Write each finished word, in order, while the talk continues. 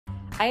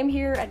I am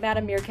here at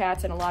Madame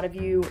Meerkat's, and a lot of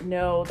you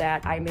know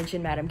that I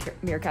mention Madame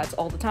Meerkat's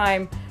all the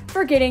time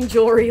for getting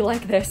jewelry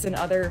like this and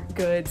other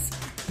goods.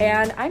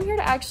 And I'm here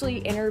to actually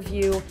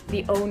interview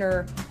the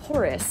owner,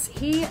 Horace.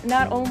 He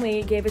not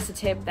only gave us a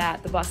tip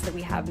that the bus that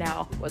we have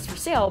now was for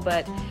sale,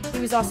 but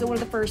he was also one of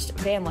the first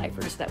van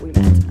lifers that we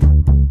met.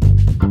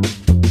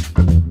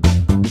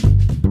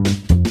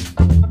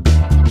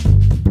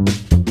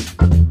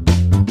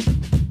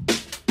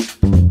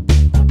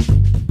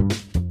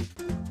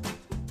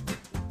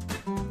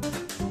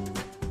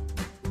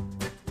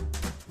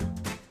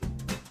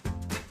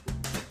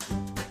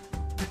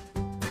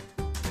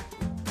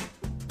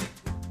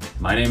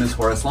 My name is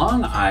Horace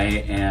Long.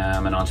 I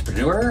am an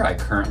entrepreneur. I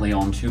currently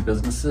own two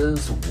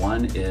businesses.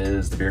 One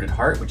is The Bearded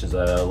Heart, which is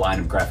a line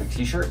of graphic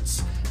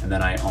t-shirts. And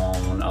then I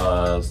own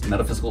a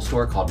metaphysical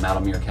store called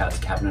Madame Meerkat's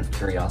Cabinet of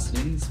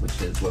Curiosities, which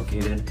is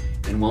located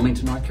in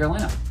Wilmington, North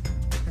Carolina.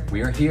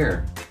 We are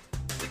here.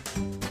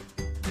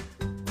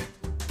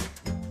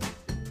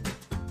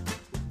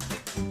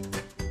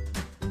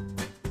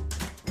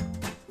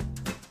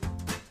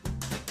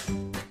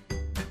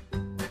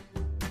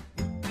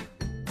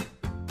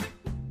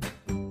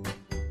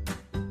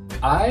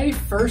 I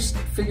first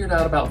figured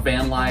out about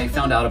van life,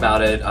 found out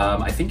about it,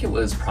 I think it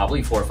was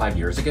probably 4 or 5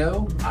 years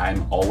ago.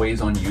 I'm always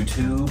on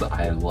YouTube.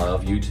 I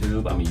love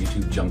YouTube. I'm a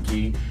YouTube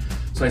junkie.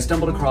 So I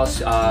stumbled across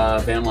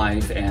van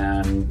life,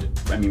 and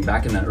I mean,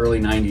 back in the early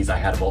 90s, I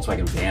had a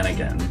Volkswagen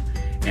Vanagon.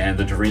 And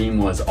the dream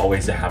was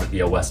always to have it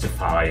be a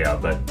Westfalia,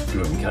 but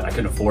I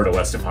couldn't afford a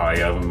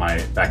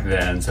Westfalia back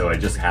then, so I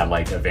just had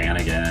like a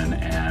Vanagon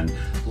and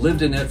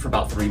lived in it for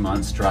about 3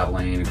 months,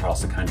 traveling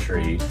across the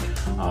country.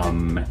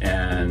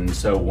 And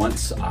so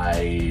once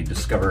I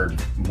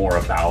discovered more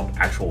about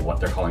what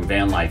they're calling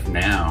van life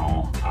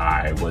now,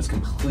 I was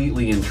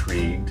completely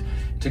intrigued.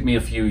 It took me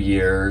a few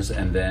years,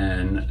 and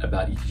then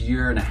about a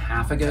year and a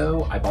half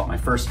ago, I bought my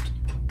first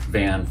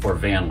van for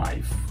van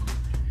life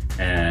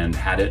and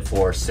had it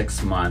for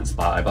 6 months.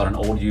 I bought an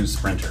old used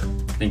Sprinter,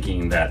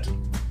 thinking that,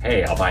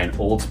 hey, I'll buy an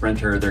old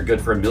Sprinter, they're good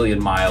for 1,000,000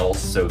 miles,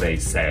 so they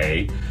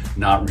say,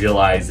 not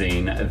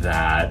realizing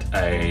that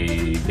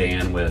a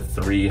van with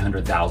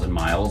 300,000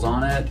 miles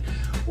on it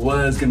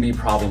was gonna be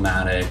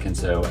problematic. And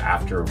so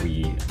after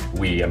I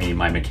mean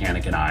my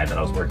mechanic and I that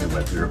I was working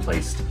with, we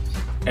replaced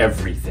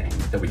everything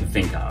that we could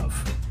think of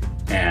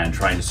and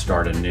trying to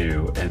start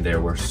anew, and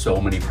there were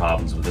so many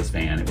problems with this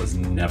van. It was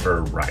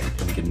never right,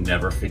 and we could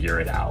never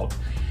figure it out.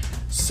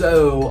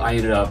 So I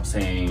ended up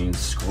saying,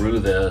 screw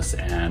this,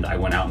 and I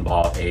went out and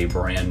bought a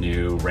brand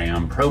new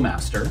Ram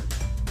ProMaster,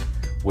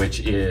 which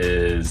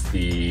is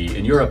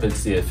in Europe,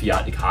 it's the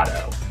Fiat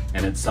Ducato,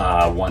 and it's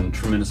won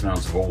tremendous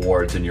amounts of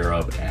awards in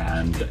Europe,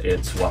 and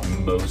it's what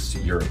most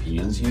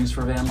Europeans use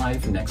for van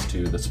life next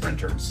to the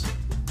Sprinters.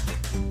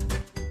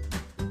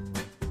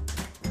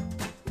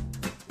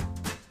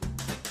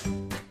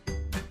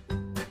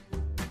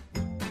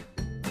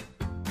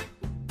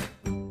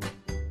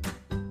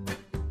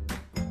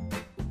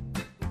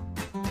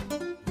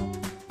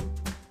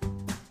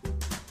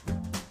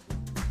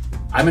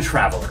 I'm a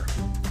traveler.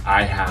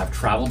 I have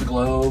traveled the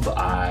globe.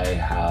 I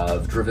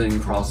have driven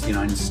across the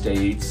United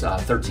States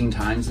 13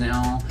 times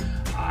now.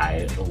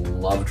 I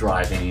love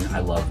driving. I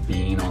love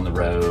being on the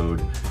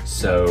road.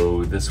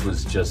 So this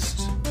was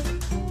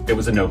it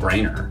was a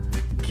no-brainer.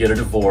 Get a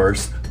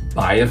divorce,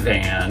 buy a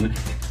van,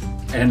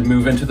 and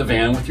move into the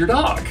van with your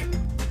dog.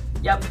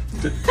 Yep.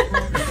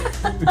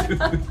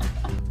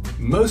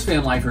 Most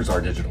van lifers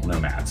are digital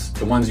nomads,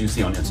 the ones you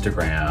see on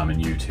Instagram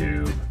and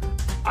YouTube.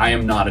 I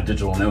am not a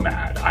digital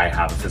nomad. I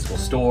have a physical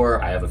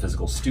store, I have a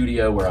physical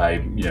studio where I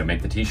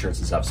make the t-shirts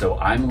and stuff, so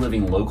I'm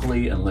living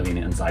locally and living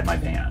inside my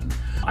van.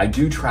 I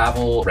do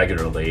travel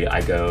regularly.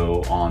 I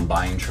go on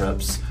buying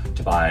trips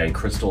to buy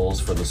crystals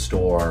for the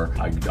store.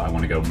 I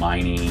want to go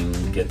mining,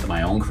 get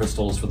my own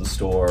crystals for the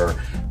store.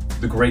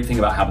 The great thing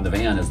about having the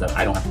van is that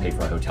I don't have to pay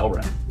for a hotel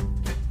room.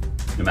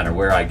 No matter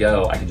where I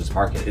go, I can just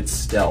park it. It's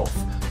stealth,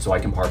 so I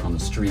can park on the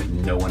street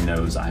and no one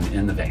knows I'm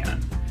in the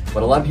van.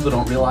 What a lot of people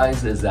don't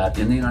realize is that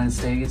in the United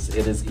States,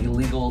 it is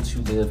illegal to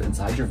live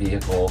inside your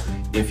vehicle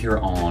if you're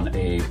on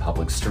a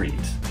public street.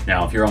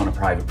 Now, if you're on a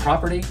private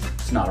property,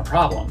 it's not a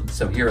problem.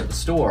 So here at the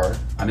store,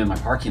 I'm in my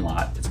parking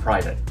lot, it's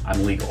private,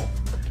 I'm legal.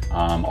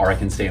 Or I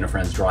can stay in a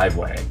friend's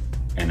driveway,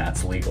 and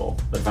that's legal.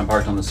 But if I'm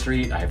parked on the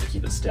street, I have to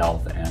keep it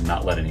stealth and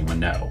not let anyone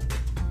know.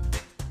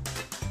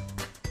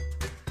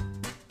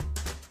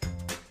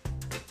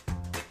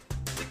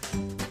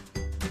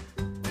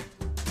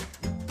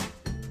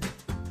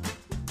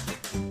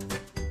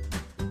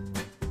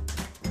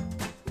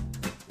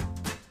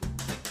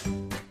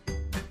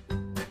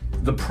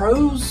 The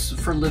pros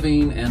for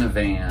living in a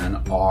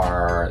van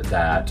are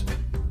that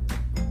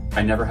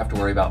I never have to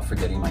worry about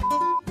forgetting my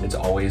It's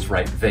always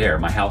right there.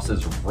 My house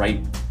is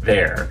right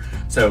there.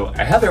 So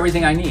I have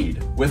everything I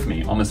need with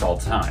me almost all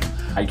the time.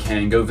 I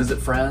can go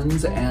visit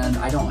friends and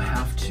I don't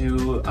have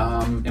to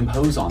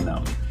impose on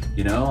them.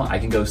 You know, I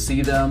can go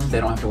see them.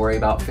 They don't have to worry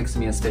about fixing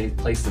me a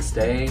place to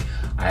stay.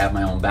 I have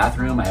my own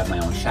bathroom. I have my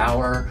own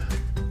shower.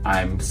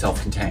 I'm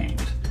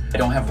self-contained. I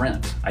don't have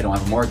rent. I don't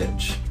have a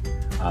mortgage.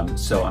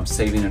 So I'm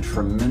saving a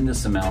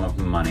tremendous amount of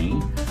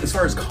money. As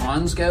far as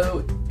cons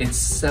go, it's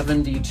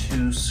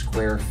 72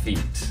 square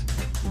feet.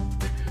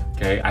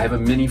 Okay, I have a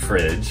mini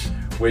fridge,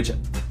 which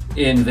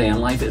in van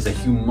life is a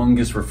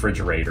humongous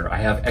refrigerator. I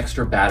have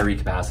extra battery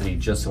capacity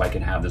just so I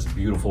can have this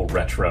beautiful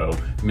retro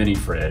mini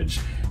fridge,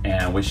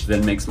 and which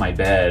then makes my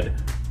bed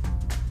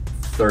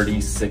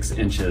 36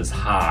 inches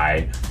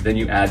high. Then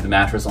you add the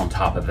mattress on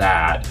top of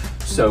that.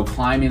 So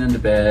climbing into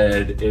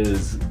bed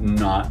is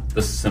not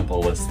the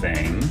simplest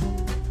thing.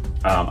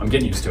 I'm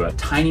getting used to it.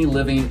 Tiny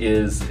living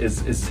is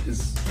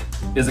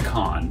a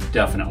con,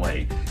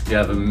 definitely. You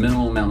have a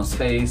minimal amount of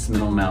space,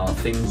 minimal amount of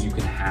things you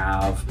can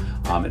have.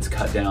 It's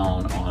cut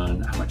down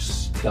on how much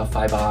stuff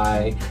I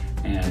buy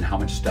and how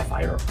much stuff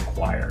I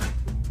acquire.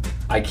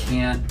 I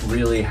can't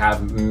really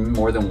have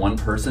more than one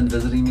person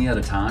visiting me at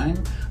a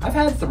time. I've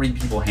had 3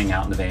 people hang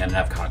out in the van and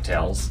have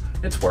cocktails.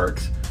 It's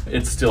worked.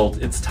 It's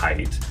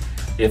tight.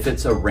 If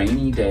it's a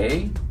rainy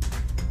day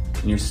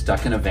and you're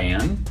stuck in a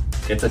van,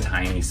 it's a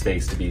tiny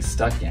space to be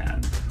stuck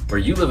in. Where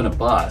you live in a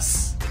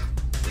bus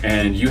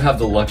and you have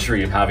the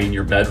luxury of having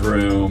your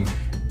bedroom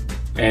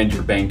and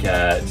your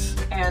banquette.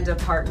 And a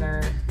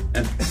partner.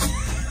 And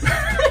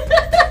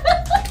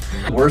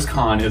the worst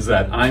con is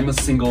that I'm a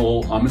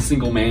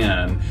single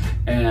man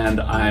and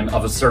I'm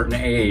of a certain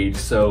age.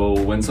 So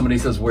when somebody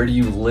says, where do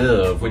you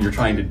live when you're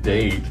trying to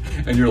date?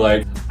 And you're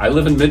like, I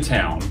live in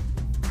Midtown.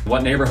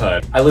 What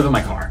neighborhood? I live in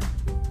my car.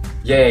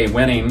 Yay,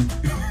 winning.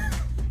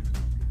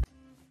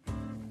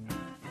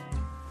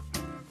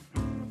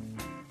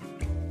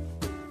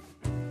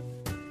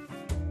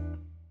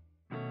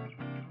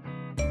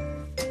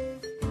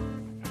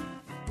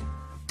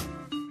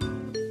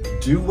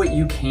 Do what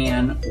you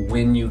can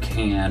when you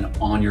can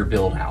on your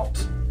build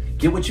out.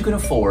 Get what you can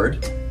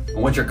afford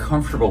and what you're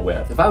comfortable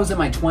with. If I was in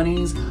my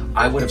 20s,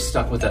 I would have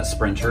stuck with that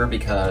Sprinter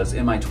because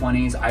in my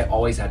 20s, I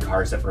always had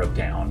cars that broke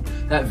down.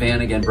 That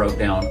Vanagon broke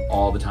down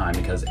all the time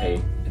because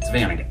it's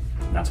Vanagon.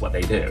 And that's what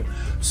they do.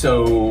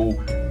 So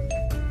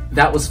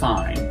that was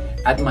fine.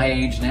 At my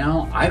age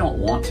now, I don't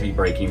want to be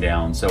breaking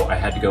down, so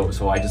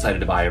I decided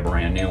to buy a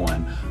brand new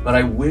one. But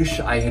I wish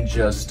I had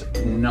just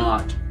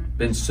not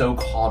been so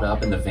caught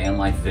up in the van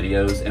life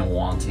videos and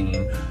wanting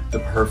the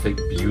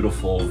perfect,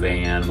 beautiful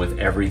van with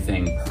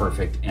everything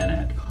perfect in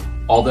it.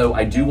 Although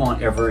I do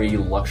want every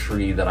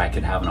luxury that I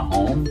could have in a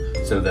home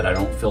so that I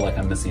don't feel like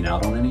I'm missing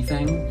out on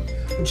anything.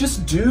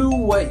 Just do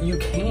what you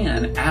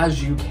can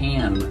as you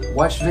can.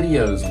 Watch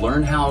videos,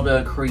 learn how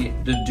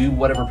to do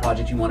whatever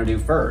project you want to do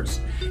first.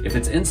 If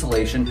it's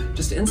insulation,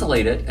 just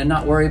insulate it and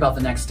not worry about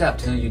the next step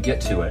till you get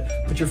to it.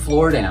 Put your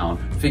floor down,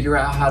 figure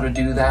out how to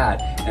do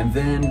that, and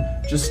then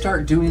just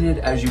start doing it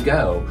as you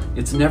go.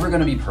 It's never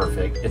going to be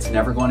perfect. It's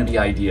never going to be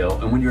ideal.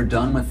 And when you're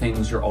done with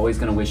things, you're always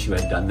going to wish you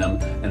had done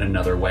them in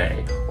another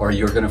way, or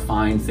you're going to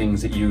find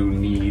things that you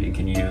need and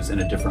can use in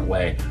a different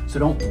way. So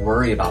don't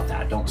worry about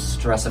that. Don't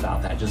stress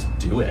about that. Just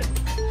do it.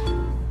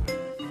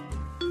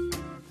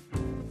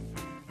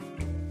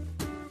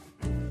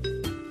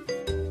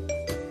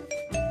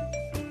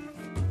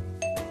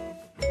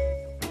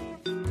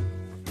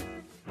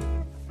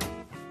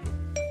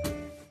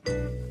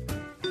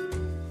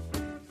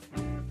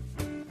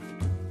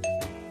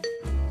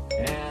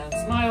 And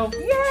smile.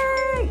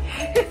 Yay!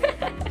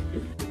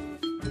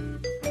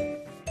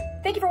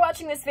 Thank you for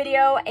watching this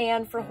video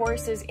and for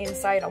Horace's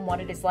insight on what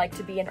it is like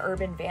to be an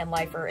urban van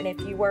lifer. And if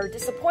you were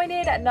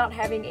disappointed at not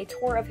having a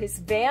tour of his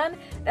van,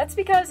 that's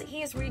because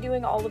he is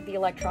redoing all of the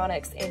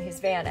electronics in his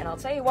van. And I'll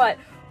tell you what,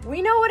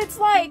 we know what it's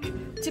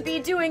like to be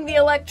doing the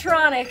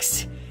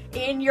electronics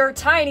in your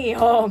tiny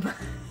home.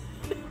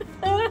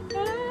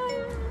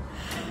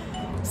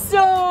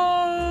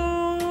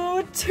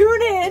 So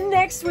tune in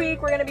next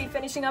week. We're going to be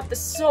finishing up the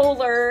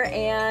solar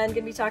and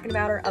going to be talking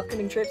about our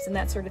upcoming trips and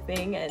that sort of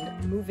thing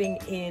and moving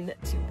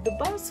into the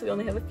bus. We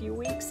only have a few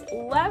weeks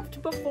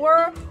left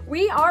before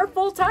we are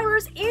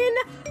full-timers in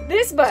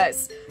this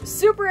bus.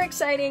 Super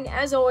exciting.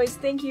 As always,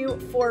 thank you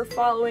for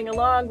following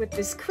along with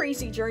this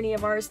crazy journey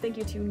of ours. Thank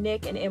you to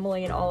Nick and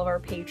Emily and all of our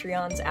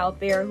Patreons out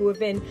there who have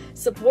been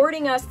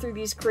supporting us through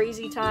these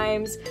crazy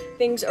times.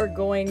 Things are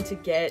going to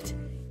get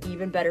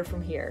even better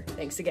from here.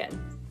 Thanks again.